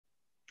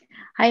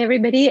Hi,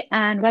 everybody,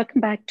 and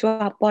welcome back to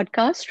our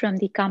podcast from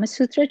the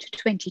KamaSutra to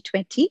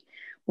 2020,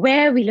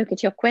 where we look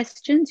at your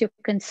questions, your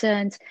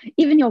concerns,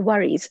 even your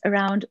worries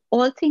around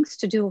all things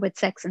to do with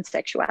sex and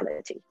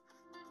sexuality.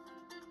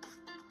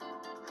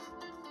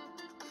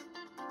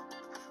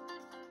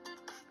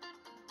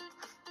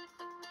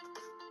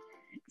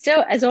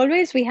 So, as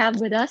always, we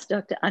have with us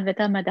Dr.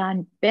 Anvita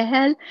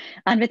Madan-Bahel.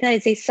 Anvita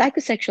is a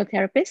psychosexual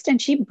therapist,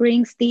 and she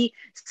brings the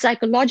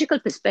psychological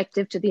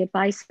perspective to the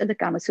advice that the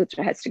Kama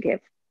Sutra has to give.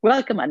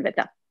 Welcome,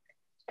 Anvita.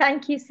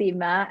 Thank you,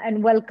 Seema,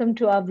 and welcome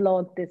to our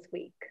vlog this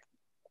week.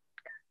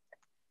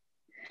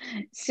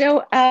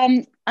 So,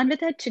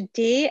 Anvita,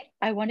 today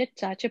I want to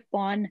touch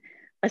upon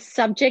a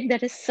subject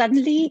that has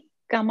suddenly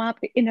come up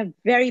in a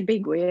very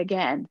big way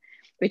again,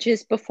 which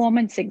is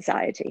performance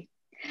anxiety.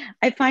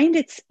 I find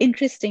it's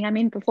interesting. I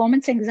mean,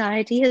 performance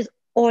anxiety has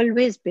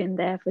always been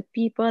there for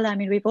people. I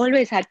mean, we've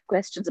always had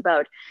questions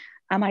about,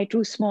 am I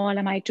too small?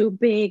 Am I too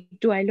big?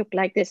 Do I look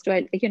like this?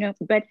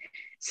 But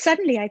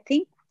suddenly I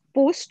think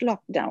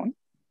post-lockdown,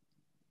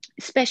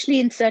 especially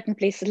in certain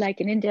places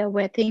like in India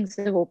where things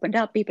have opened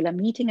up, people are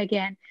meeting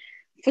again.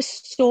 For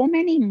so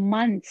many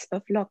months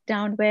of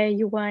lockdown where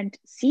you weren't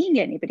seeing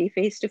anybody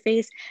face to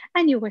face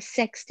and you were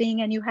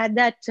sexting and you had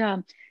that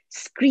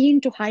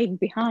screen to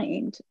hide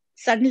behind,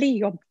 suddenly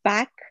you're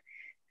back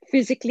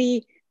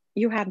physically,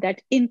 you have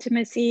that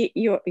intimacy,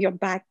 you're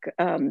back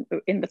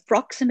in the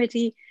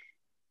proximity,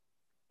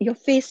 you're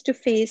face to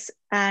face,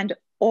 and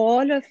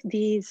all of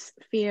these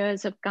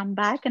fears have come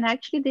back and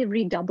actually they've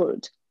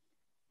redoubled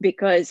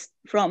because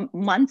from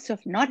months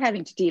of not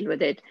having to deal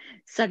with it,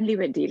 suddenly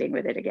we're dealing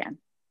with it again.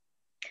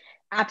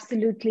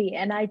 Absolutely.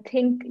 And I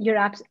think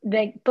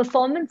like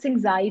performance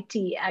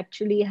anxiety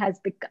actually has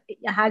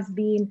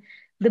been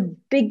the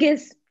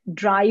biggest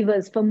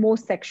drivers for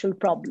most sexual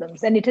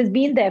problems, and it has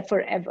been there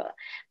forever.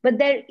 But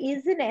there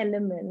is an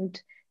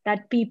element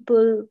that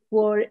people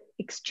were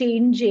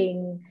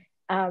exchanging,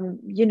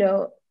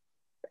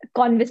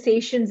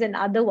 conversations and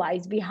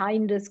otherwise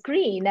behind a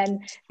screen,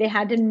 and they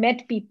hadn't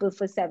met people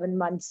for 7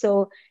 months.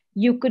 So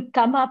you could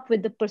come up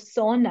with a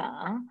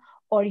persona,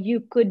 or you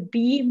could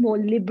be more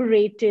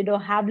liberated or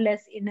have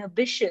less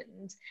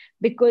inhibitions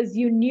because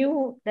you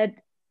knew that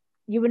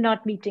you were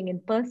not meeting in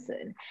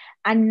person.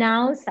 And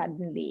now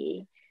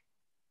suddenly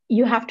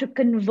you have to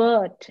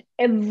convert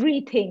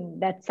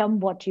everything that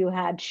somewhat you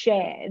had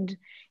shared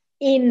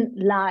in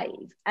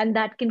live, and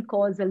that can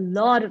cause a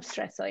lot of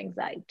stress or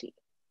anxiety.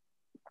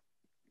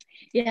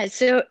 Yeah,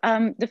 so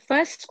the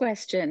first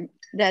question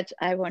that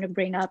I want to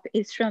bring up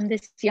is from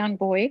this young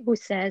boy who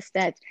says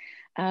that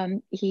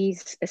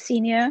he's a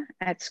senior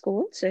at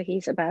school, so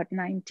he's about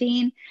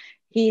 19.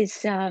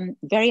 He's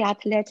very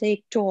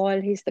athletic, tall.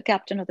 He's the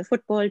captain of the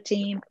football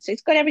team, so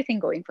he's got everything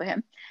going for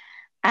him.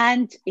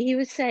 And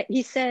he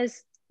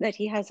says that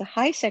he has a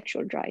high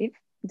sexual drive,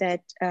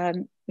 that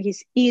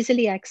he's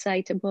easily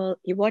excitable.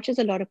 He watches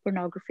a lot of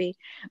pornography,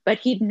 but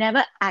he'd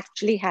never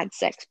actually had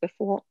sex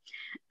before.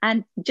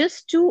 And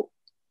just to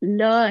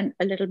learn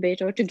a little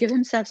bit or to give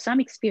himself some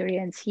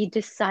experience, he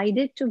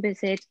decided to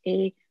visit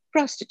a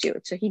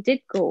prostitute. So he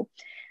did go.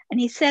 And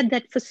he said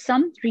that for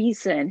some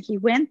reason, he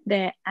went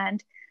there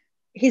and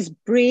his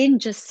brain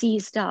just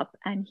seized up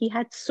and he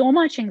had so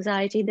much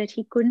anxiety that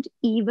he couldn't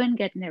even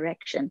get an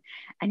erection.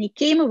 And he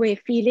came away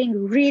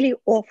feeling really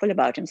awful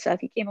about himself.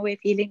 He came away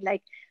feeling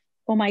like,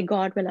 oh my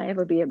God, will I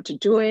ever be able to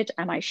do it?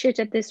 Am I shit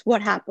at this?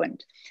 What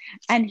happened?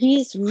 And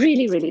he's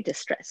really, really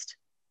distressed.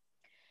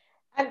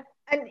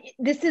 And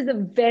this is a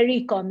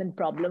very common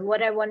problem.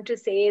 What I want to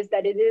say is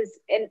that it is,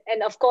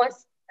 and of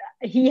course,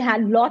 he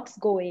had lots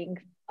going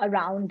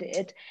around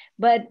it,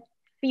 but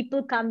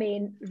people come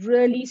in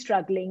really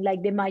struggling,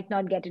 like they might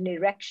not get an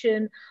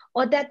erection,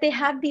 or that they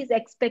have these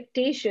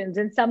expectations.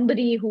 And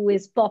somebody who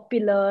is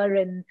popular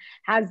and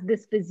has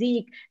this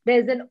physique,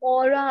 there's an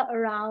aura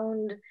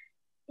around,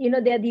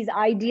 there are these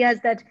ideas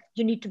that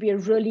you need to be a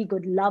really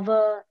good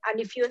lover. And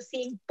if you're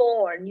seeing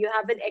porn, you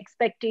have an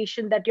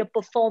expectation that your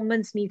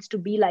performance needs to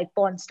be like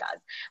porn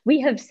stars.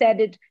 We have said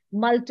it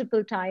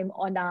multiple times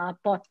on our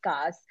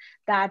podcast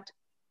that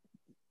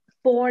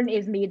porn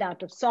is made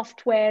out of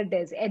software,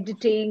 there's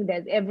editing,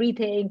 there's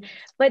everything.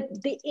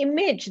 But the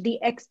image, the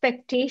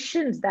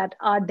expectations that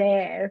are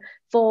there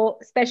for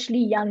especially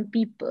young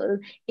people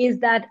is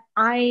that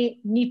I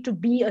need to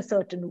be a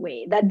certain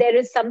way, that there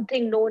is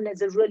something known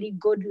as a really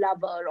good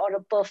lover or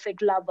a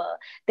perfect lover.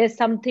 There's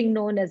something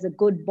known as a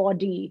good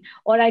body,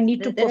 or I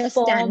need to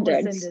perform.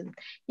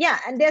 Yeah,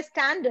 and there's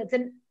standards.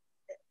 And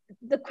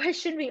the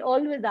question we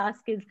always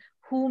ask is,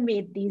 who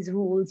made these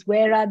rules?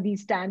 Where are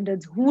these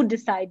standards? Who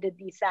decided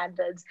these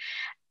standards?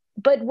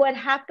 But what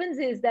happens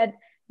is that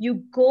you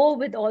go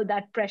with all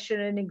that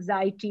pressure and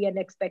anxiety and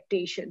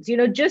expectations.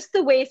 Just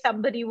the way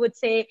somebody would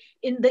say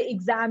in the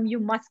exam, you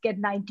must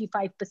get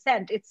 95%.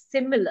 It's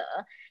similar.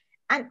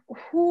 And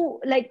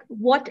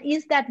what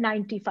is that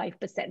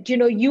 95%?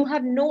 You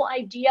have no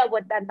idea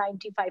what that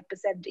 95%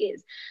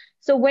 is.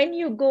 So when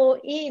you go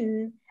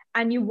in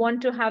and you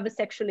want to have a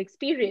sexual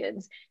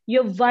experience,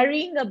 you're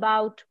worrying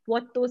about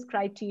what those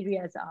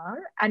criterias are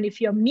and if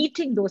you're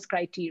meeting those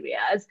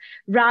criterias,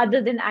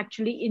 rather than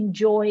actually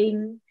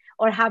enjoying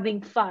or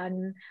having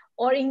fun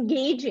or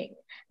engaging.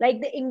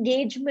 Like the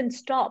engagement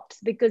stops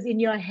because in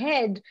your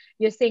head,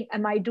 you're saying,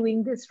 am I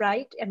doing this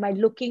right? Am I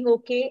looking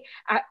okay?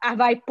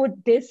 Have I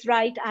put this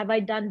right? Have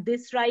I done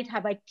this right?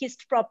 Have I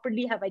kissed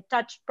properly? Have I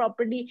touched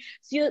properly?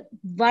 So you're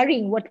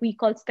worrying, what we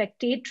call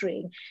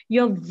spectatoring.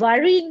 You're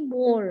worrying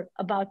more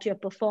about your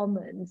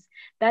performance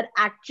than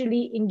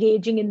actually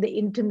engaging in the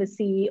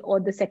intimacy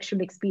or the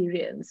sexual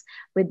experience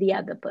with the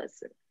other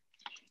person.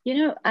 You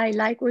know, I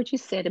like what you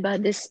said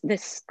about this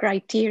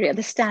criteria,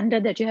 the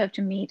standard that you have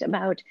to meet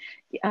about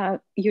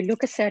you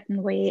look a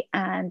certain way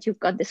and you've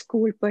got this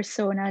cool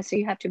persona, so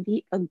you have to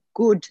be a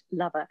good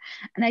lover.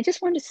 And I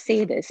just want to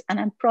say this, and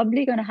I'm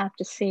probably going to have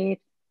to say it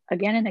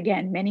again and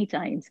again, many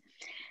times.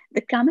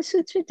 The Kama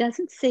Sutra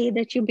doesn't say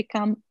that you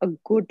become a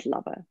good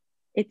lover.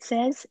 It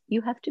says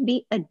you have to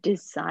be a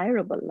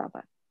desirable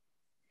lover,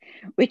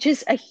 which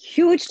is a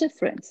huge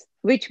difference,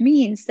 which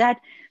means that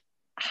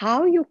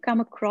how you come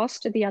across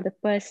to the other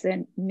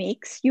person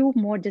makes you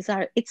more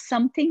desirable. It's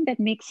something that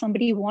makes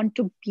somebody want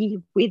to be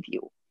with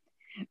you.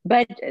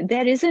 But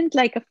there isn't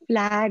like a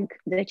flag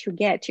that you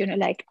get, you know,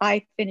 like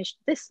I finished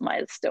this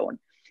milestone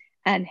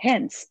and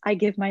hence I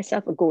give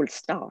myself a gold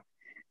star.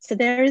 So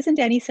there isn't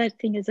any such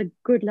thing as a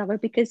good lover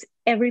because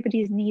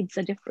everybody's needs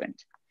are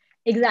different.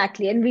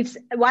 Exactly. And we've,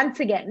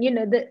 once again, you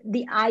know,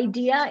 the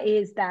idea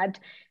is that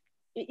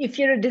if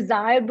you're a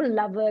desirable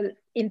lover,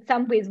 in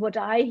some ways, what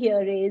I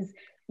hear is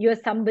you're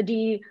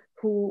somebody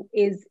who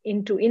is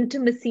into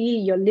intimacy,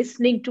 you're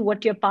listening to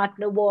what your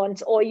partner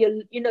wants, or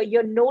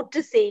you're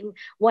noticing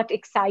what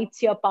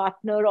excites your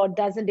partner or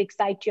doesn't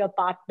excite your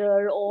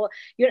partner, or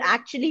you're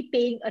actually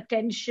paying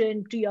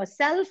attention to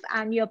yourself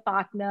and your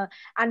partner,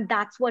 and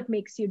that's what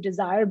makes you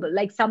desirable.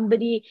 Like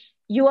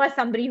you are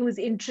somebody who's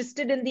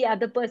interested in the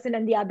other person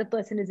and the other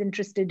person is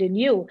interested in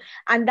you,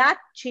 and that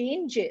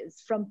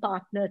changes from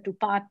partner to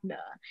partner.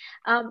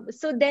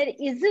 So there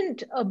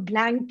isn't a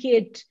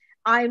blanket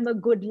I'm a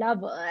good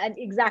lover, and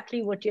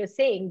exactly what you're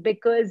saying,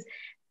 because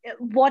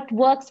what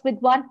works with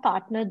one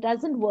partner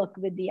doesn't work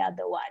with the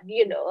other one.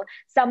 You know,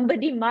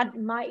 somebody might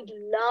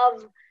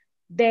love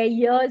their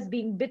ears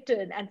being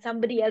bitten and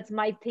somebody else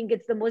might think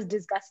it's the most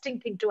disgusting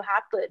thing to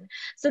happen.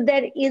 So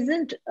there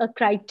isn't a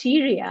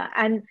criteria,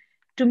 and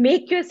to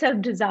make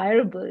yourself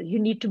desirable, you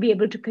need to be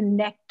able to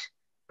connect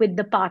with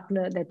the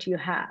partner that you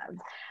have.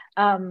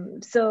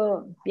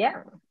 So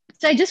yeah.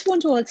 So I just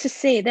want to also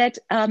say that,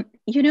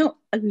 you know,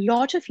 a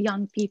lot of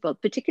young people,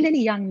 particularly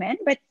young men,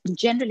 but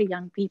generally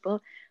young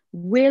people,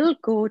 will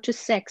go to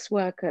sex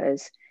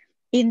workers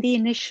in the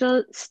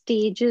initial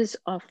stages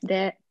of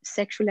their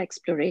sexual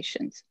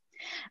explorations.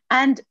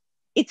 And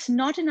it's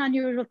not an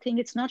unusual thing.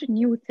 It's not a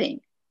new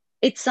thing.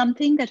 It's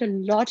something that a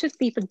lot of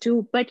people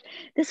do, but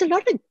there's a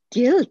lot of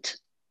guilt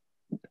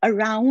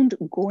around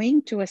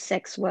going to a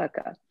sex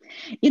worker.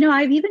 You know,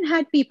 I've even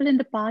had people in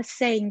the past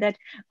saying that,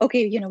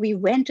 okay, you know, we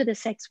went to the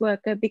sex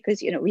worker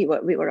because, you know, we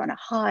were on a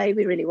high,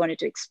 we really wanted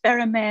to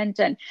experiment.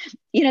 And,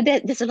 you know,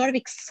 there's a lot of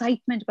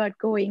excitement about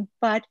going.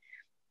 But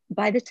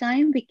by the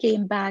time we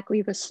came back,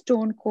 we were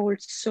stone cold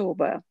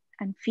sober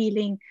and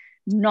feeling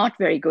not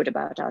very good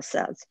about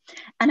ourselves.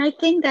 And I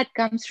think that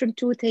comes from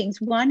two things.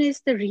 One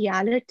is the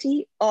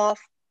reality of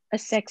a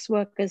sex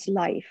worker's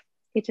life.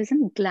 It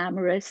isn't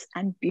glamorous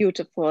and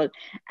beautiful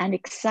and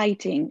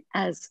exciting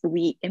as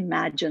we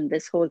imagine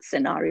this whole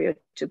scenario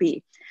to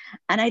be.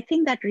 And I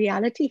think that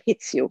reality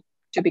hits you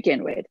to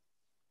begin with.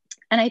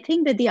 And I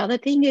think that the other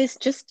thing is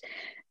just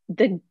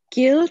the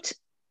guilt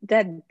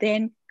that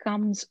then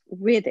comes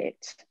with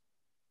it.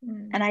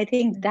 And I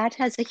think that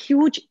has a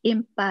huge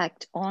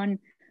impact on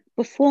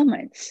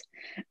performance.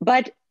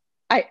 But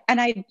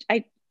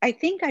I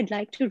think I'd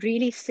like to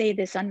really say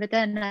this, Anvita,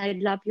 and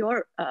I'd love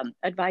your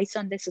advice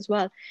on this as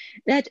well,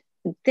 that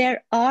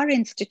there are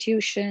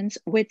institutions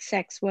with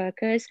sex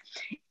workers.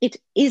 It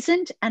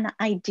isn't an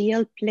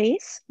ideal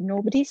place.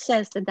 Nobody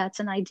says that that's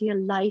an ideal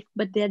life,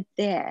 but they're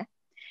there.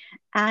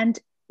 And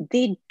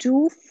they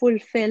do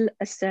fulfill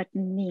a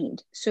certain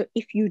need. So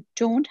if you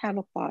don't have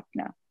a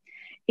partner,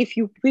 if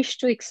you wish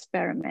to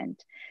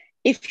experiment,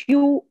 if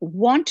you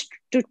want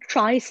to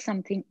try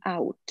something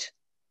out,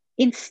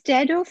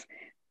 instead of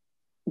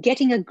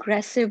getting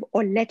aggressive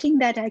or letting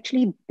that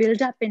actually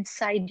build up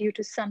inside you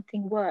to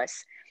something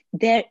worse,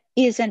 there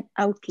is an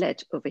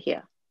outlet over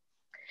here.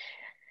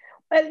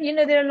 Well, you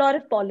know, there are a lot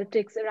of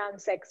politics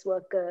around sex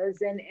workers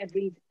and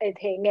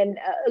everything, and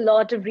a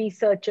lot of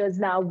researchers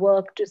now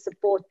work to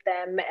support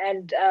them,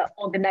 and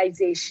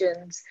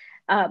organizations,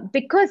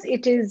 because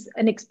it is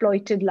an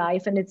exploited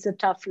life and it's a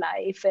tough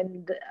life,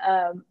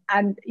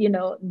 and you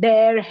know,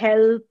 their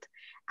health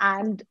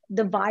and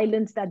the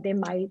violence that they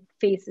might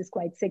face is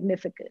quite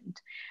significant.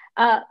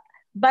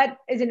 But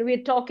as in,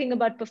 we're talking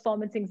about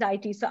performance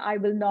anxiety, so I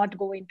will not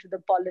go into the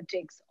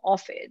politics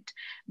of it.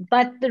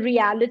 But the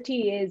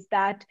reality is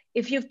that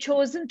if you've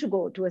chosen to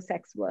go to a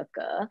sex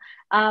worker,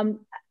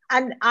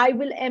 and I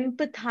will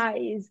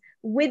empathize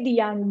with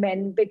young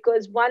men,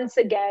 because once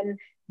again,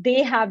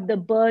 they have the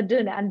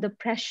burden and the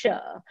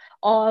pressure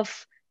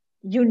of,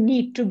 you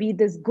need to be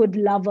this good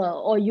lover,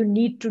 or you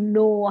need to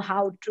know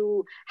how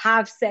to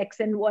have sex,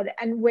 and what,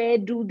 and where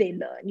do they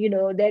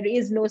learn? There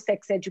is no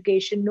sex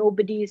education,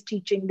 nobody is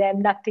teaching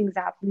them, nothing's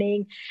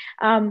happening.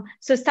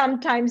 So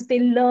sometimes they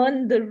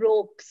learn the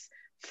ropes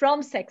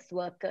from sex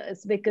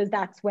workers, because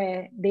that's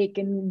where they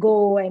can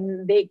go,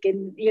 and they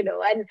can,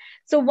 and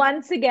so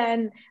once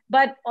again,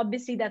 but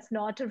obviously that's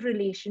not a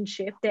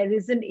relationship. There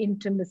is an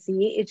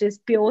intimacy, it is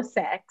pure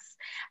sex.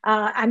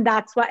 And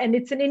that's why, and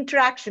it's an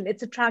interaction,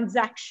 it's a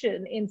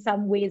transaction in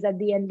some ways. At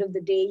the end of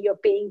the day, you're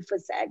paying for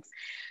sex.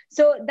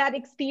 So that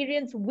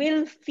experience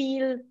will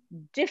feel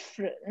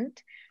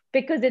different,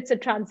 because it's a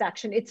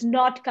transaction. It's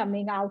not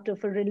coming out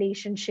of a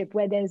relationship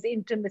where there's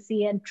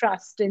intimacy and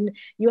trust, and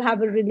you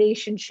have a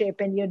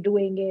relationship and you're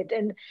doing it.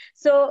 And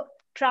so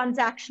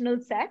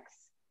transactional sex,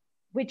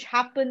 which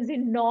happens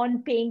in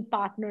non-paying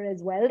partner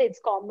as well. It's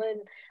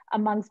common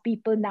amongst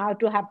people now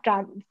to have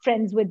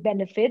friends with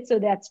benefits. So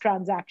that's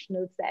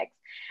transactional sex,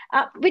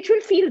 which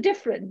will feel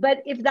different.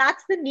 But if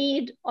that's the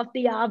need of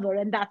the hour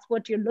and that's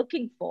what you're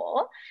looking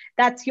for,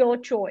 that's your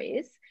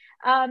choice.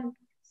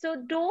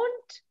 So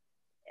don't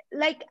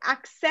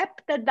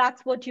accept that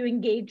that's what you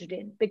engaged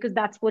in, because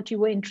that's what you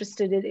were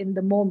interested in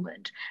the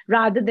moment,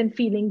 rather than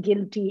feeling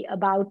guilty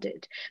about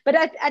it. But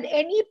at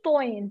any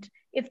point,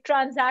 if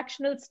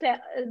transactional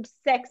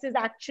sex is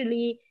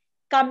actually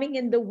coming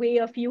in the way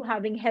of you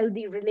having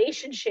healthy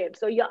relationships,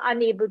 or you're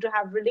unable to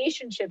have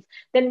relationships,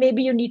 then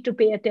maybe you need to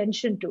pay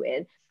attention to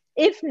it.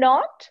 If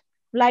not,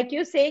 like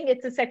you're saying,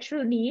 it's a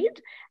sexual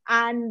need,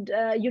 and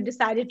you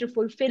decided to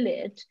fulfill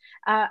it,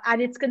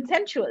 and it's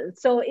consensual.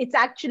 So it's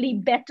actually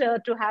better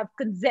to have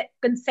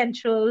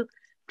consensual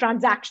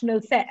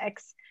transactional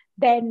sex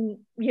than,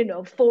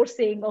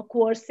 forcing or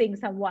coercing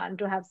someone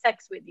to have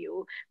sex with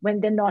you when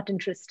they're not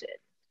interested.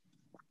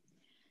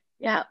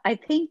 Yeah, I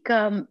think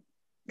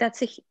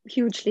that's a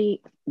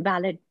hugely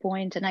valid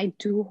point. And I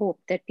do hope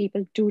that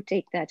people do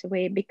take that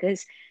away,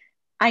 because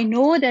I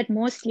know that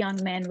most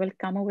young men will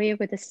come away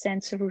with a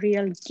sense of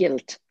real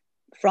guilt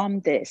from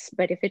this.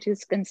 But if it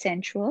is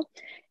consensual,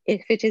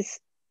 if it is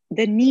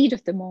the need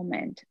of the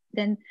moment,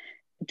 then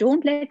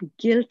don't let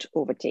guilt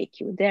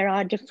overtake you. There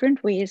are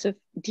different ways of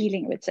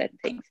dealing with certain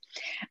things.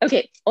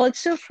 Okay,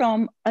 also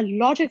from a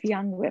lot of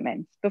young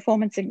women,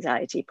 performance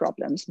anxiety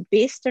problems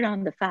based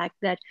around the fact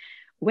that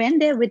when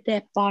they're with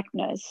their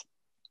partners,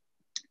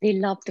 they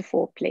love the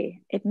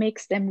foreplay. It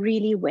makes them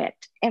really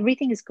wet.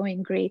 Everything is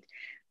going great.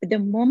 But the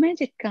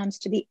moment it comes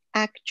to the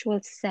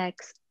actual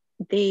sex,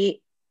 they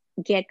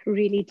get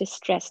really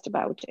distressed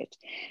about it.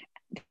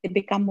 They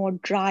become more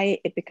dry,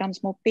 it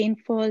becomes more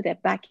painful, they're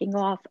backing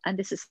off, and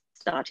this is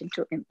starting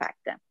to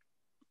impact them.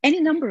 Any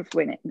number of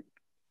women.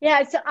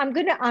 Yeah, so I'm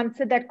going to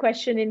answer that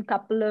question in a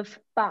couple of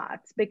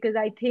parts, because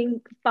I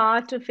think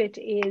part of it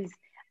is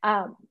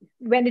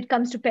when it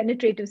comes to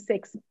penetrative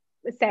sex,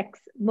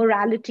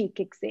 morality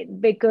kicks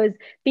in, because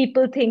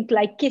people think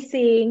like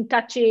kissing,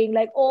 touching,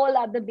 like all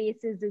other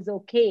bases is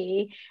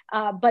okay,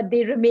 but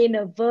they remain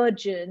a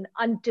virgin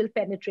until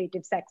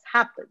penetrative sex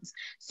happens.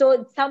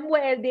 So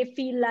somewhere they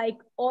feel like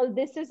all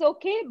this is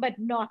okay, but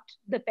not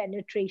the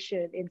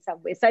penetration in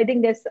some way. So I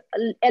think there's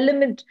an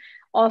element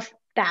of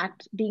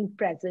that being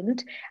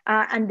present,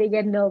 and they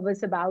get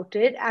nervous about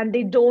it, and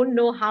they don't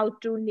know how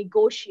to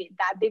negotiate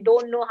that. They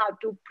don't know how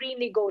to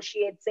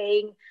pre-negotiate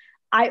saying,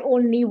 I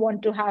only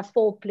want to have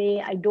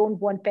foreplay, I don't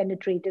want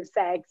penetrative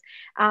sex,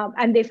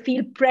 and they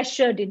feel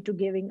pressured into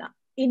giving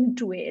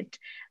into it,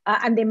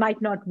 and they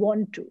might not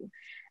want to.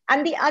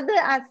 And the other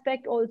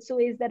aspect also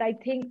is that I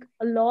think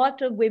a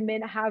lot of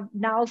women have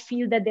now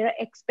feel that there are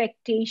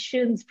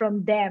expectations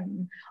from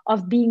them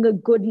of being a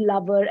good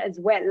lover as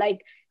well.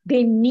 Like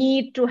they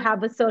need to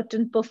have a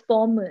certain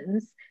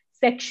performance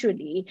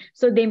sexually,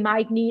 so they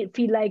might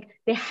feel like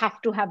they have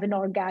to have an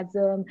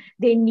orgasm,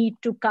 they need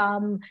to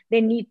come,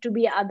 they need to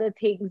be other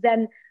things.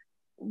 And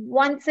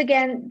once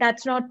again,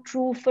 that's not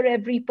true for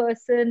every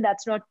person,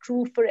 that's not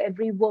true for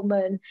every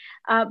woman,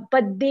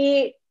 but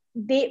they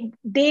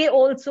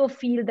also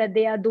feel that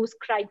there are those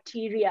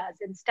criterias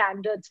and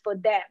standards for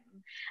them,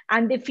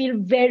 and they feel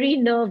very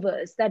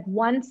nervous that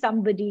once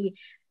somebody,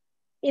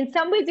 in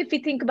some ways, if you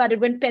think about it,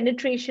 when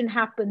penetration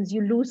happens,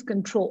 you lose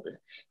control.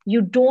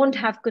 You don't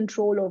have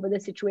control over the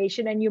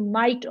situation, and you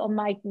might or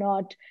might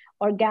not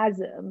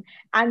orgasm.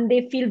 And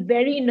they feel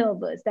very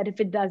nervous that if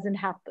it doesn't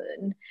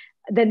happen,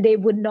 then they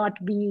would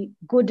not be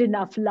good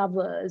enough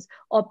lovers,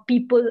 or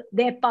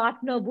their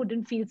partner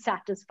wouldn't feel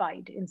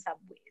satisfied in some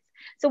ways.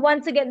 So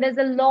once again, there's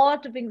a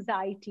lot of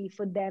anxiety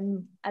for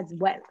them as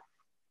well.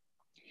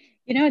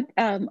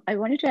 I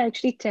wanted to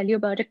actually tell you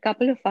about a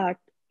couple of our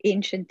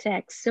ancient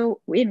texts.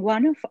 So in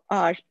one of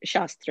our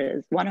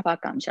shastras, one of our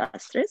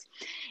Kamashastras,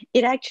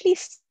 it actually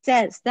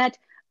says that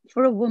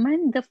for a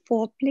woman, the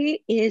foreplay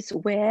is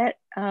where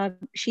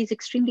she's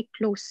extremely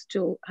close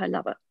to her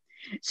lover.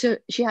 So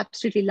she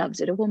absolutely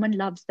loves it. A woman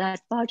loves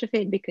that part of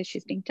it because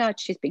she's being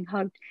touched, she's being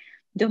hugged.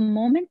 the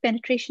moment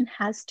penetration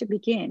has to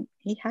begin,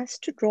 he has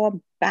to draw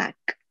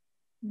back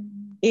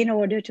in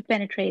order to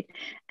penetrate.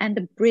 And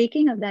the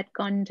breaking of that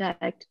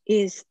contact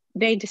is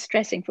very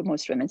distressing for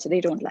most women, so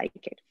they don't like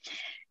it.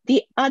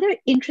 The other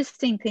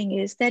interesting thing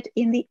is that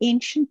in the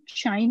ancient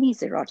Chinese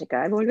erotica,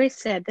 I've always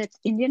said that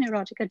Indian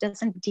erotica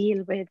doesn't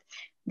deal with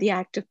the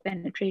act of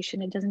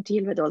penetration. It doesn't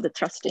deal with all the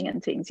thrusting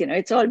and things. You know,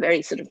 it's all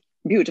very sort of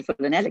beautiful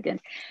and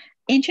elegant.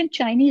 Ancient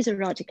Chinese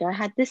erotica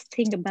had this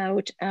thing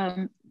about,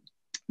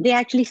 they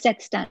actually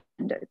set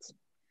standards.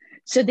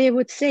 So they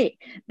would say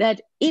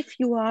that if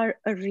you are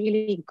a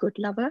really good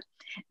lover,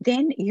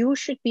 then you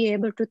should be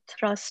able to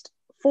thrust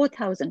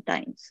 4,000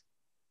 times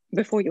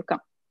before you come,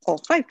 or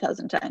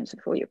 5,000 times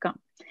before you come.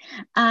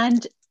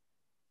 And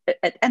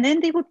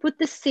then they would put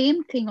the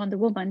same thing on the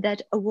woman,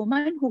 that a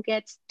woman who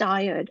gets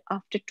tired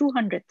after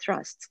 200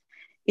 thrusts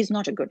is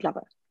not a good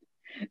lover.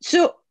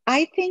 So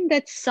I think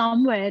that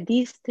somewhere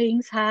these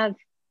things have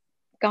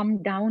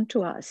come down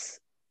to us.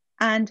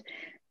 And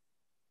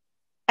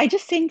I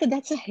just think that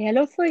that's a hell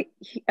of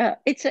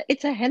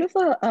it's a hell of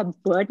a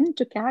burden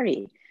to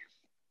carry,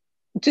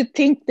 to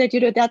think that,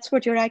 you know, that's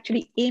what you're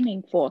actually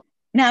aiming for.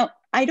 Now,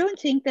 I don't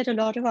think that a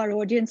lot of our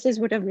audiences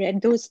would have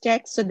read those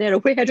texts, so they're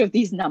aware of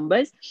these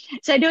numbers.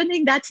 So I don't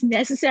think that's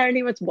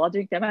necessarily what's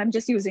bothering them. I'm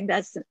just using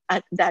that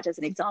as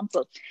an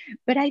example.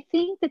 But I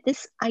think that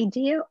this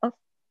idea of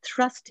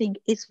thrusting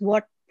is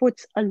what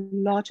puts a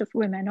lot of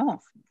women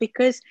off,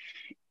 because,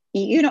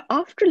 you know,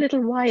 after a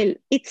little while,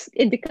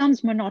 it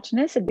becomes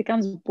monotonous, it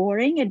becomes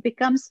boring, it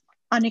becomes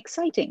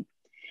unexciting.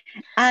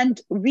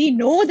 And we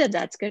know that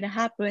that's going to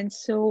happen.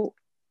 So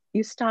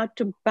you start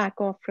to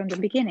back off from the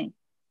beginning.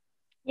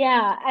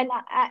 Yeah,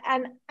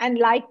 and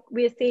like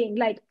we're saying,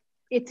 like,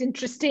 it's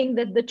interesting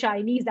that the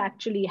Chinese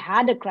actually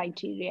had a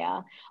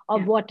criteria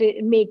of what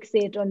it makes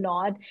it or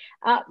not,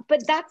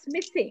 but that's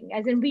missing.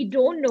 As in, we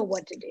don't know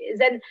what it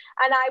is, and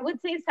I would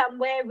say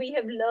somewhere we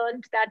have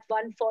learned that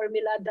one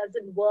formula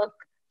doesn't work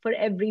for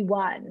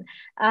everyone,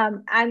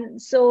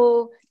 and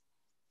so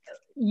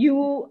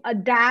you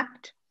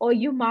adapt, or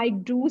you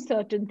might do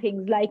certain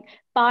things. Like,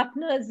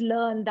 partners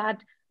learn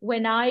that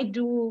when I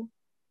do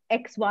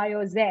X, Y,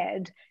 or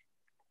Z,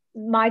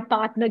 my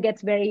partner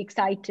gets very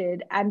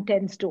excited and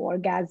tends to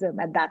orgasm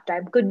at that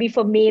time. Could be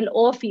for male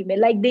or female.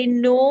 Like, they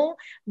know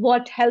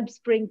what helps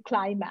bring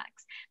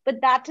climax.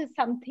 But that is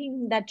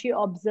something that you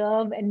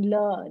observe and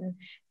learn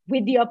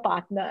with your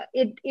partner.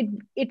 It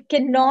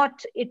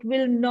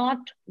will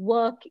not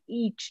work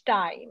each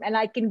time. And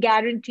I can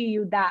guarantee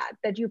you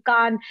that you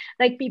can't,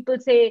 like, people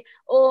say,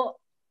 oh,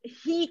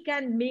 he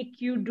can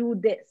make you do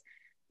this.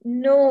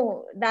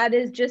 No, that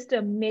is just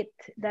a myth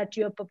that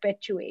you're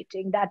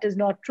perpetuating. That is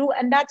not true.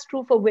 And that's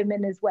true for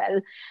women as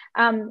well.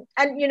 And,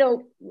 you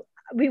know,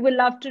 we would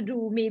love to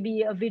do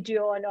maybe a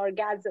video on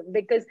orgasm,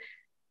 because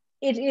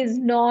it is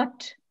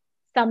not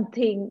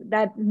something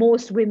that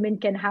most women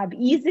can have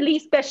easily,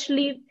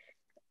 especially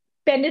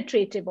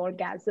penetrative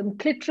orgasm.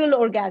 Clitoral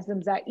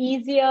orgasms are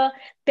easier.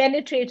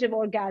 Penetrative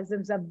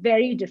orgasms are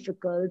very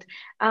difficult.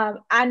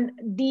 And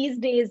these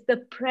days, the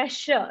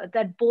pressure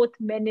that both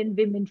men and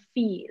women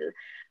feel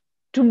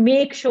to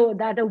make sure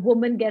that a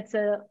woman gets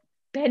a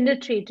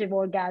penetrative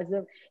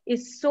orgasm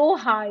is so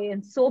high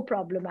and so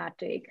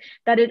problematic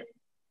that it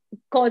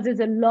causes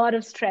a lot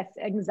of stress,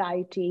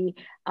 anxiety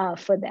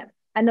for them,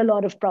 and a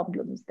lot of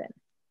problems then.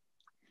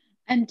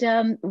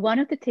 And one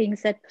of the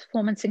things that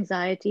performance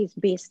anxiety is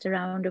based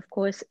around, of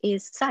course,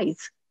 is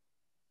size.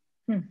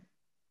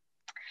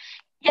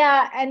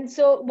 Yeah. And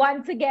so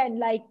once again,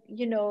 like,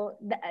 you know,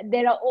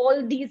 there are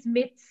all these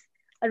myths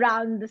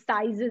around the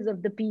sizes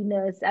of the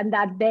penis, and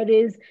that there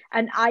is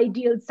an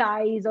ideal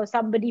size, or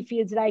somebody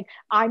feels like,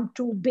 I'm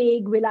too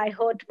big, will I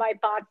hurt my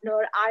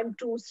partner? I'm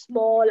too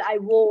small, I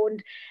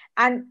won't.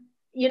 And,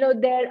 you know,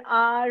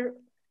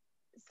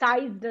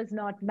 size does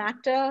not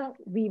matter.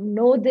 We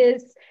know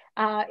this.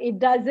 It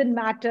doesn't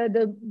matter.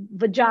 The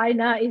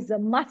vagina is a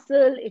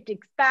muscle. It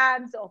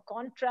expands or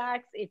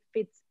contracts. It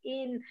fits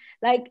in.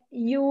 Like,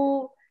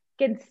 you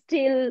can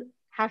still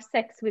have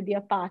sex with your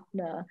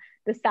partner.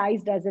 The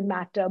size doesn't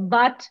matter.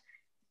 But,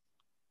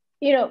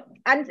 you know,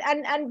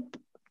 and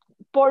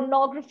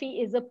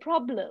pornography is a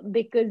problem,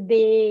 because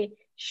they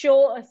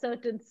show a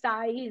certain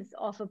size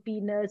of a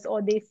penis,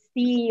 or they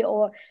see,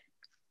 or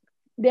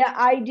their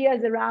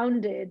ideas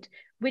around it,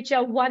 which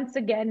are once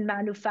again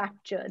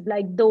manufactured.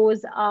 Like,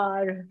 those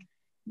are,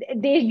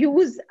 they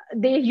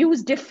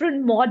use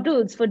different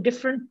models for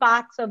different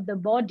parts of the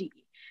body.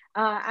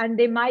 And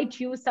they might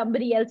use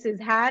somebody else's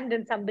hand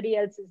and somebody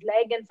else's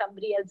leg and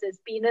somebody else's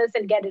penis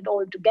and get it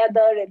all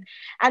together.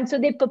 And so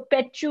they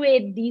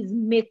perpetuate these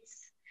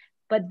myths,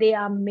 but they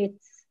are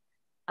myths.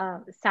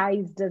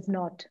 Size does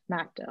not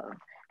matter,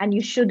 and you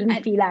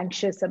shouldn't feel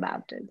anxious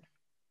about it.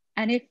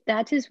 And if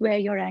that is where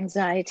your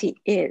anxiety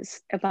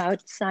is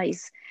about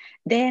size,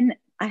 then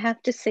I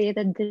have to say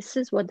that this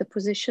is what the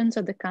positions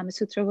of the Kama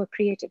Sutra were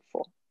created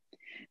for,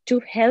 to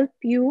help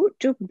you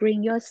to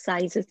bring your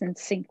sizes in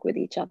sync with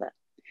each other.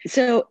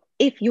 So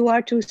if you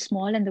are too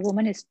small and the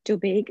woman is too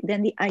big,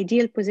 then the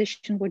ideal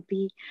position would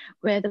be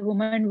where the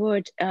woman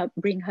would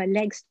bring her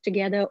legs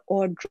together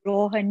or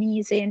draw her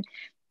knees in,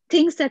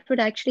 things that would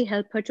actually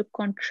help her to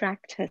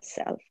contract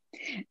herself.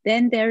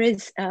 Then there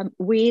is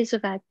ways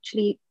of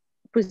actually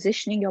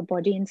positioning your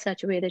body in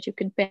such a way that you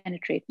can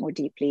penetrate more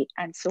deeply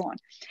and so on.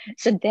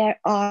 So there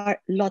are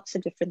lots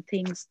of different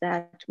things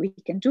that we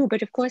can do.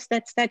 But of course,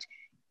 that's that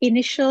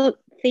initial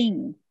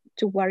thing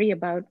to worry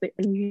about. But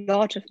a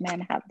lot of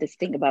men have this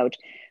thing about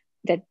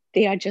that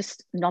they are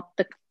just not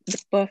the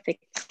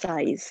perfect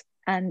size.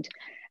 And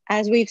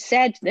as we've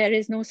said, there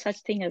is no such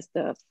thing as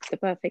the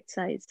perfect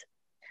size.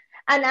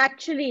 And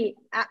actually,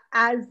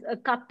 as a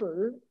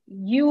couple,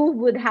 you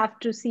would have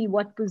to see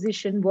what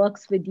position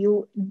works with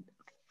you,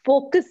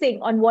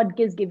 focusing on what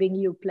is giving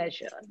you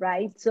pleasure,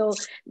 right? So,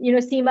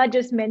 Seema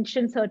just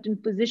mentioned certain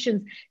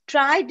positions.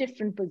 Try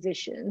different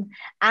positions,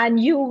 and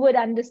you would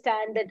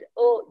understand that,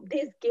 oh,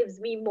 this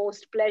gives me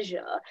most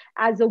pleasure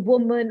as a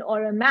woman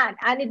or a man.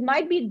 And it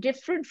might be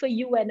different for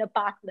you and a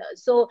partner.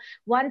 So,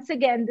 once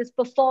again, this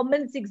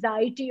performance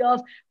anxiety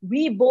of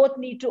we both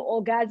need to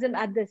orgasm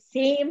at the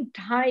same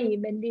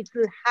time and it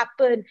will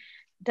happen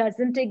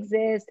doesn't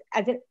exist.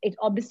 As it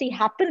obviously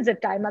happens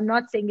at time. I'm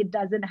not saying it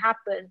doesn't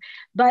happen,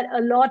 but a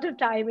lot of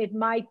time it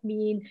might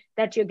mean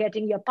that you're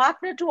getting your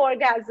partner to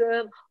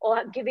orgasm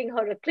or giving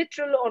her a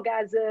clitoral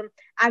orgasm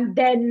and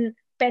then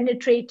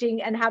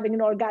penetrating and having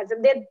an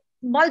orgasm. There are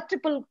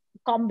multiple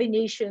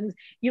combinations.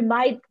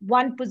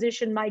 One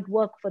position might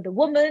work for the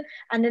woman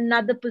and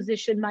another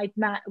position might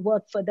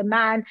work for the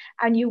man,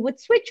 and you would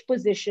switch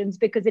positions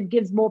because it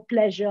gives more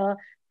pleasure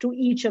to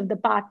each of the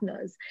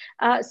partners.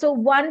 So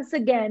once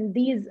again,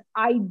 these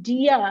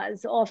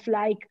ideas of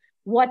like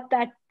what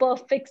that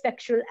perfect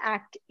sexual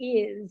act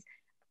is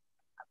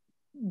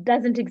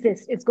doesn't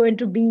exist. It's going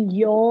to be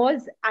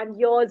yours and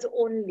yours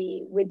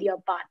only with your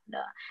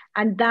partner.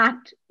 And that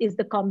is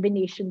the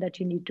combination that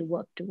you need to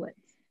work towards.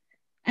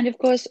 And of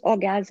course,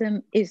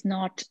 orgasm is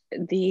not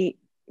the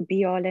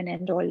be all and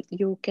end all.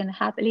 You can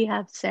happily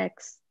have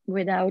sex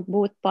without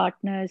both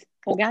partners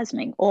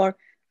orgasming, or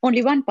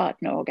only one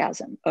partner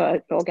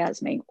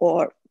orgasming,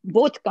 or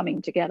both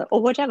coming together, or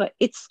whatever.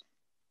 It's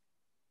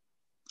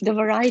the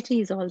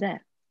variety is all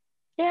there.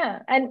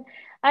 Yeah, and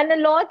a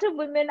lot of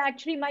women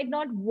actually might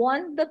not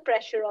want the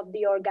pressure of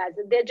the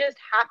orgasm. They're just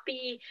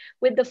happy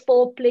with the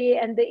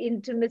foreplay and the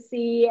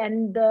intimacy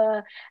and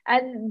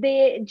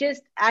they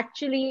just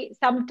actually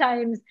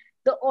sometimes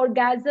the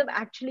orgasm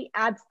actually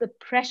adds the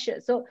pressure.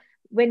 So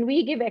when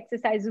we give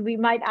exercises, we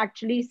might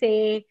actually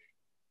say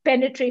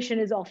penetration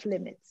is off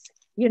limits.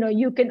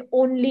 You can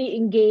only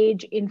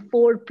engage in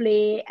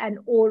foreplay and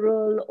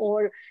oral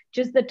or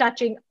just the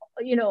touching.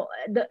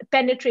 The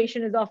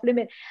penetration is off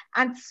limit.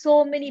 And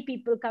so many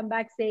people come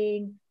back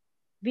saying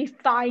we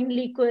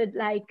finally could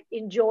like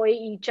enjoy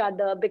each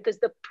other because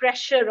the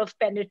pressure of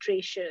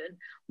penetration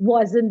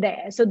wasn't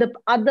there. So the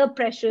other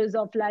pressures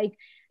of like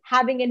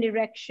having an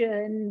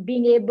erection,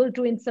 being able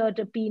to insert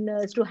a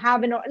penis, to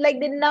have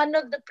none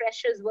of the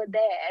pressures were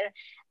there,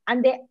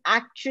 and they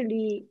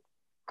actually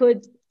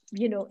could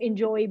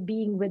enjoy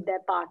being with their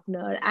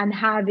partner and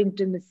have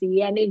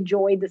intimacy and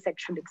enjoy the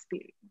sexual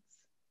experience.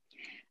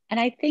 And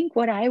I think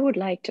what I would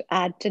like to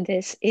add to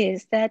this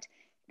is that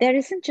there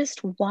isn't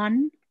just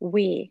one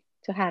way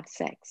to have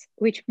sex,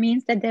 which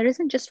means that there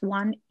isn't just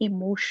one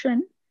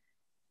emotion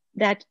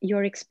that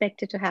you're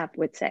expected to have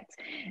with sex.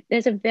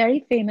 There's a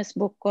very famous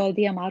book called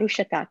the Amaru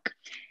Shatak,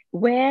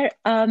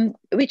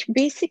 which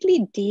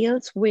basically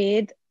deals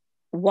with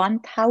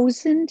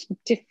 1,000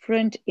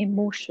 different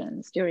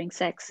emotions during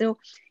sex. So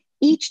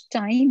each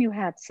time you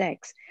have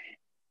sex,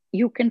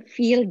 you can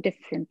feel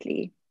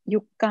differently,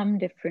 you come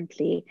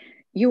differently,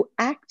 you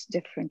act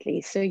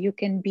differently. So you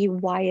can be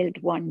wild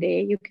one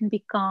day, you can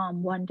be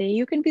calm one day,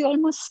 you can be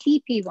almost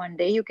sleepy one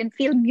day, you can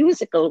feel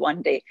musical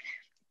one day.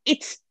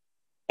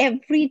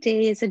 Every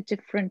day is a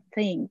different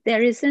thing.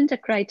 There isn't a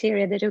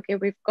criteria that, okay,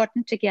 we've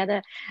gotten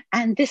together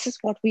and this is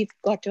what we've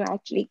got to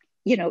actually,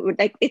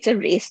 like it's a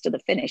race to the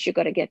finish. You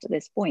got to get to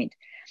this point.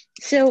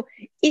 So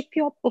if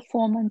your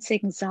performance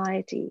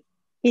anxiety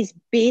is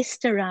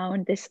based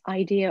around this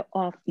idea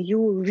of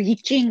you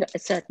reaching a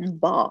certain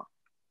bar,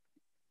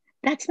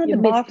 that's not the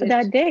bar for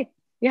that day.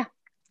 Yeah,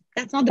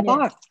 that's not the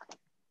bar.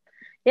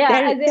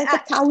 Yeah, there's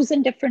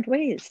 1,000 different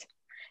ways.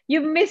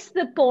 You miss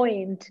the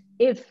point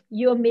if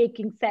you're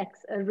making sex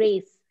a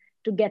race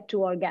to get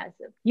to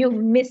orgasm. You've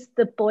missed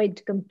the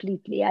point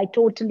completely. I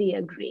totally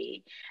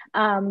agree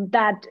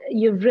that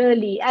you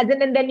really, and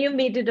then you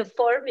made it a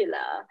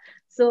formula.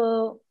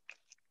 So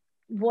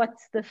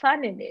what's the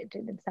fun in it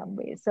in some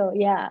ways? So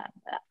yeah,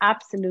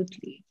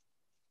 absolutely.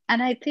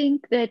 And I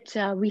think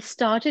that we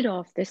started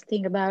off this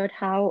thing about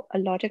how a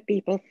lot of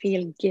people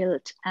feel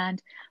guilt.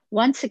 And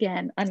once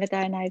again, Anvita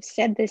and I have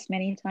said this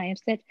many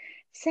times, that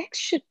sex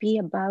should be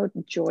about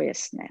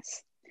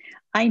joyousness.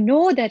 I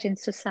know that in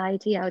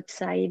society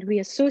outside, we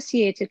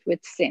associate it with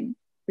sin,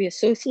 we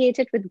associate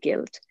it with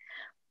guilt.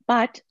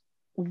 But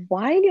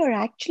while you're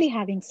actually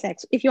having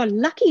sex, if you're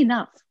lucky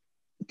enough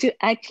to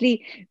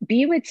actually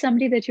be with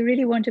somebody that you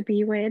really want to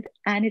be with,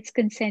 and it's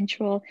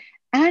consensual,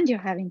 and you're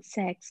having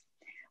sex,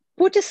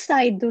 put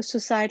aside those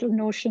societal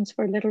notions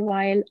for a little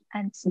while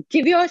and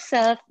give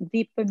yourself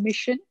the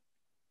permission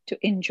to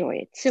enjoy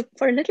it. So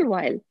for a little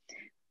while,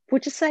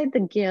 put aside the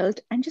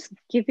guilt and just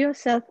give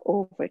yourself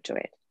over to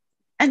it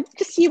and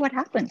just see what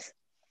happens.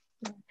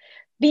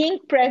 Being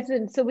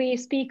present. So we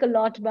speak a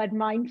lot about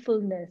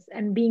mindfulness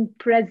and being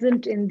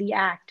present in the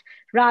act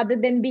rather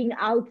than being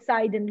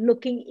outside and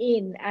looking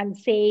in and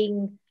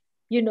saying,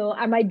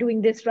 am I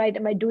doing this right?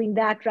 Am I doing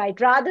that right?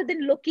 Rather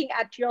than looking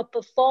at your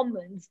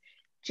performance,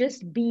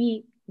 just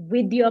be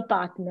with your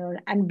partner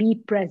and be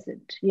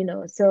present.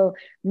 So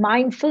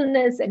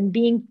mindfulness and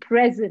being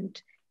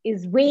present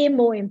is way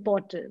more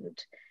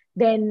important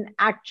than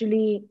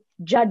actually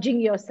judging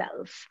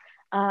yourself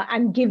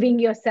and giving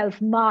yourself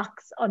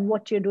marks on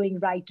what you're doing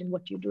right and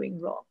what you're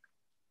doing wrong.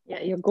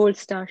 Yeah, your gold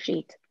star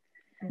sheet.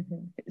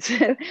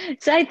 Mm-hmm.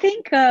 So I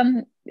think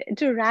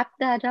to wrap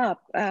that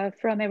up,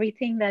 from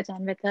everything that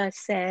Anvita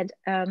said,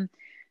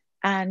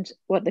 and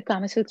what the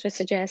Kama Sutra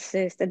suggests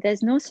is that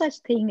there's no such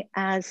thing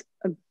as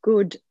a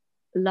good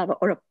lover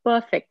or a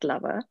perfect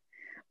lover.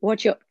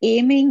 What you're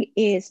aiming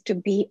is to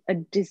be a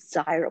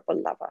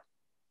desirable lover,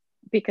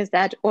 because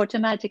that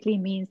automatically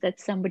means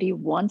that somebody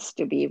wants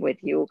to be with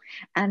you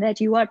and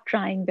that you are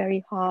trying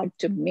very hard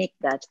to make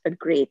that a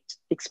great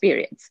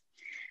experience.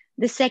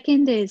 The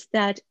second is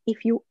that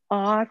if you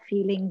are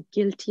feeling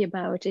guilty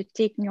about it,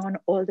 taking on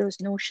all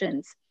those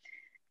notions,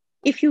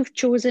 if you've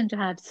chosen to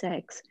have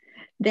sex,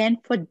 then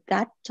for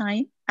that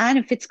time, and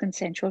if it's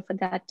consensual for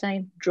that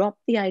time, drop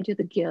the idea of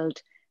the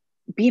guilt,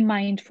 be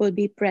mindful,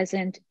 be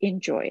present,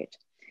 enjoy it.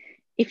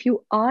 If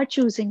you are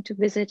choosing to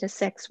visit a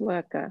sex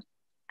worker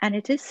and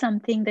it is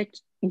something that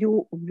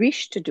you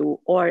wish to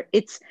do, or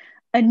it's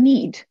a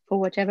need for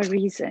whatever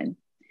reason,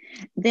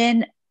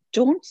 then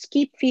don't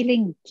keep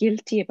feeling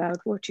guilty about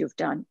what you've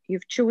done.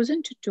 You've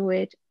chosen to do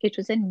it. It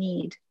was a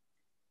need.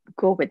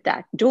 Go with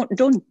that.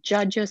 Don't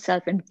judge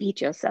yourself and beat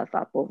yourself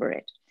up over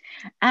it.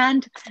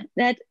 And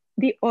that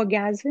the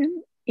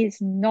orgasm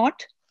is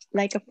not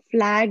like a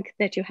flag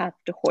that you have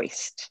to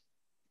hoist.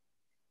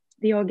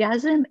 The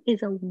orgasm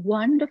is a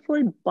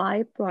wonderful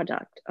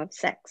byproduct of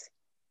sex.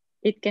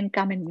 It can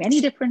come in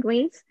many different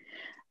ways,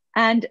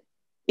 and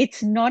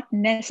it's not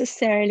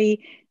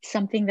necessarily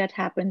something that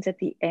happens at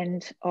the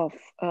end of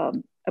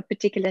a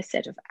particular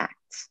set of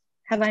acts.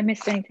 Have I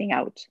missed anything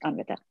out,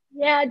 Anvita?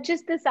 Yeah,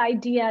 just this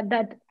idea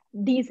that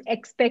these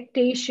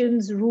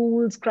expectations,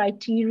 rules,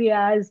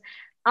 criterias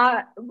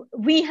are,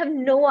 we have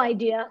no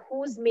idea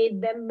who's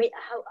made them,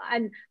 how,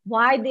 and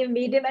why they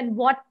made them, and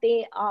what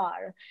they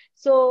are.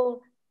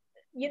 So,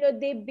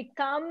 they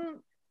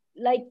become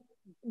like,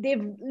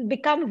 they've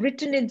become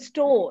written in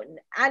stone,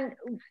 and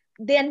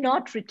they're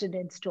not written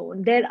in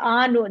stone.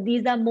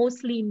 These are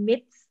mostly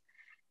myths.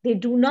 They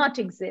do not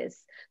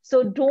exist.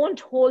 So don't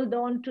hold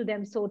on to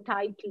them so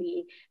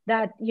tightly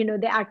that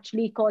they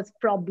actually cause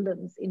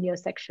problems in your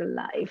sexual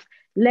life.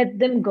 Let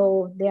them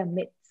go. They are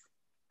myths.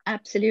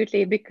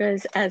 Absolutely,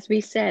 because as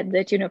we said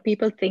that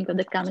people think of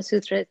the Kama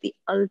Sutra as the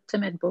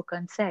ultimate book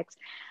on sex,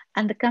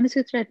 and the Kama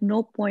Sutra at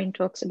no point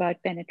talks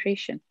about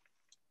penetration.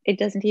 It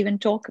doesn't even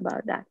talk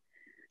about that.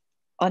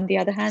 On the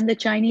other hand, the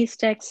Chinese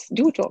texts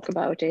do talk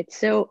about it.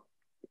 So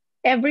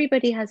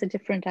everybody has a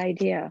different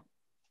idea.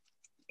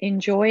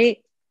 Enjoy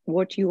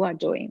what you are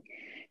doing.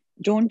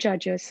 Don't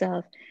judge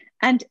yourself.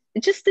 And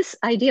just this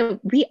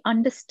idea, we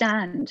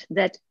understand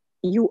that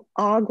you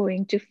are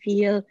going to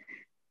feel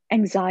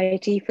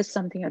anxiety for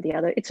something or the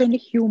other. It's only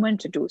human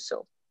to do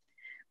so.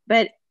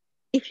 But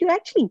if you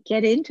actually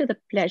get into the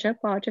pleasure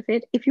part of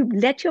it, if you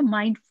let your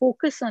mind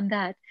focus on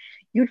that,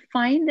 you'll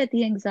find that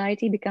the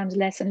anxiety becomes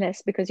less and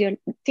less because you're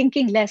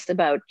thinking less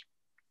about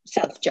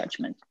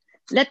self-judgment.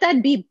 Let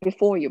that be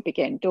before you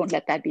begin. Don't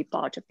let that be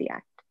part of the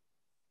act.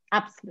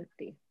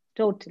 Absolutely.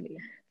 Totally.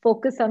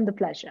 Focus on the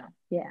pleasure.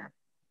 Yeah.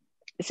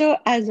 So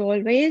as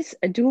always,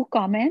 do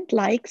comment,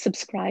 like,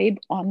 subscribe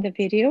on the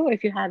video.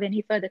 If you have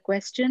any further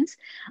questions,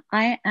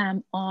 I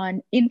am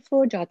on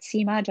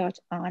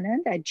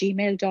info.seema.anand at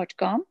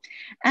gmail.com.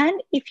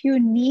 And if you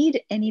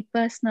need any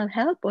personal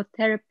help or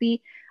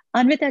therapy,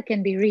 Anvita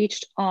can be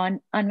reached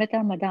on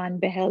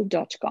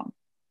anvita.madanbahel.com.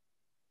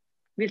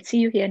 We'll see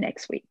you here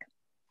next week.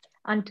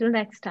 Until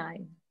next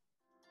time.